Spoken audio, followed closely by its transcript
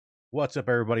What's up,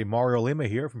 everybody? Mario Lima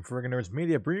here from Friggin Nerds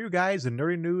Media, bringing you guys the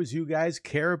nerdy news you guys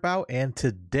care about. And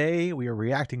today we are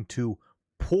reacting to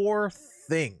Poor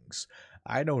Things.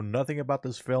 I know nothing about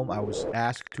this film. I was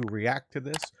asked to react to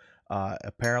this.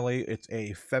 Apparently, it's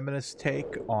a feminist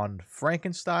take on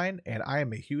Frankenstein, and I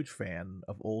am a huge fan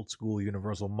of old school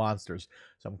Universal monsters.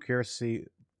 So I'm curious to see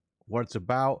what it's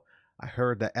about. I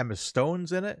heard that Emma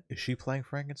Stone's in it. Is she playing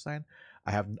Frankenstein?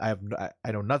 I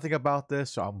know nothing about this,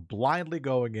 so I'm blindly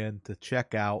going in to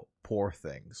check out Poor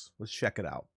Things. Let's check it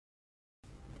out.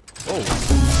 Oh!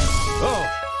 Oh!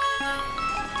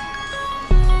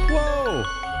 Whoa!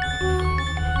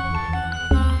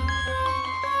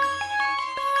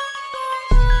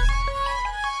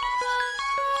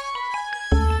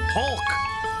 Hulk!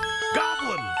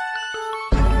 Goblin!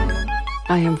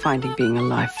 I am finding being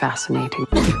alive fascinating.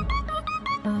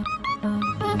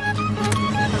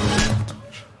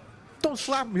 Don't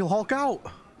slap him, he'll Hulk out.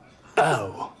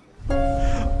 Oh.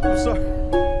 I'm sorry.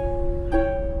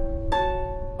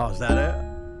 Oh, is that it?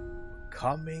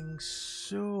 Coming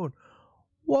soon.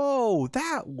 Whoa,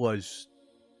 that was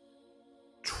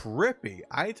trippy.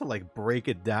 I had to like break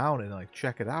it down and like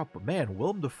check it out. But man,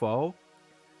 Willem Dafoe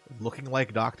looking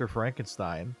like Dr.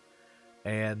 Frankenstein.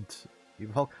 And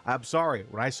even Hulk. I'm sorry,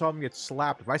 when I saw him get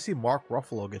slapped, if I see Mark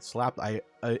Ruffalo get slapped, I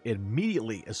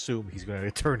immediately assume he's going to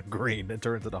turn green and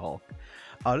turn into the Hulk.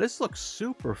 This looks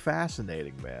super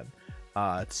fascinating, man.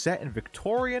 It's set in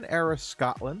Victorian era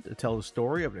Scotland to tell the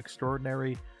story of an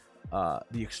extraordinary, the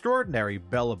extraordinary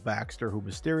Bella Baxter, who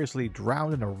mysteriously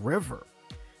drowned in a river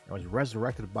and was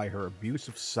resurrected by her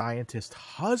abusive scientist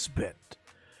husband.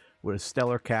 With a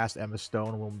stellar cast, Emma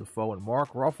Stone, Willem Dafoe, and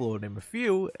Mark Ruffalo, to name a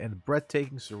few, and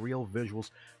breathtaking surreal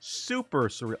visuals. Super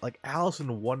surreal, like Alice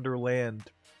in Wonderland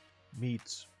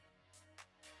meets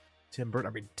Tim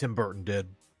Burton. I mean, Tim Burton did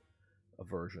a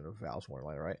version of Alice in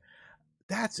Wonderland, right?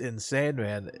 That's insane,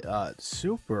 man.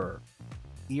 Super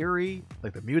eerie,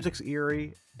 like the music's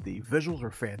eerie, the visuals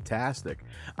are fantastic.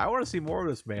 I want to see more of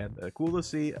this, man. Cool to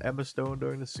see Emma Stone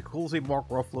doing this. Cool to see Mark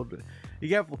Ruffalo.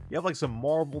 You have like some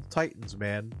Marvel Titans,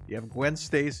 man. You have Gwen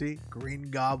Stacy,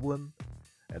 Green Goblin,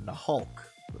 and the Hulk.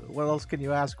 What else can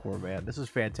you ask for, man? This is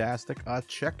fantastic.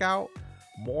 Check out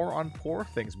more on Poor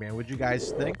Things, man. What you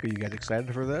guys think? Are you guys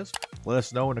excited for this? Let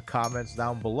us know in the comments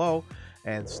down below,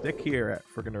 and stick here at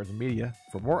Friggin Nerds Media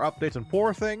for more updates on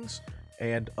Poor Things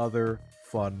and other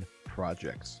fun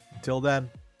projects. Until then,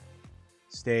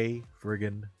 stay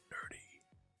friggin'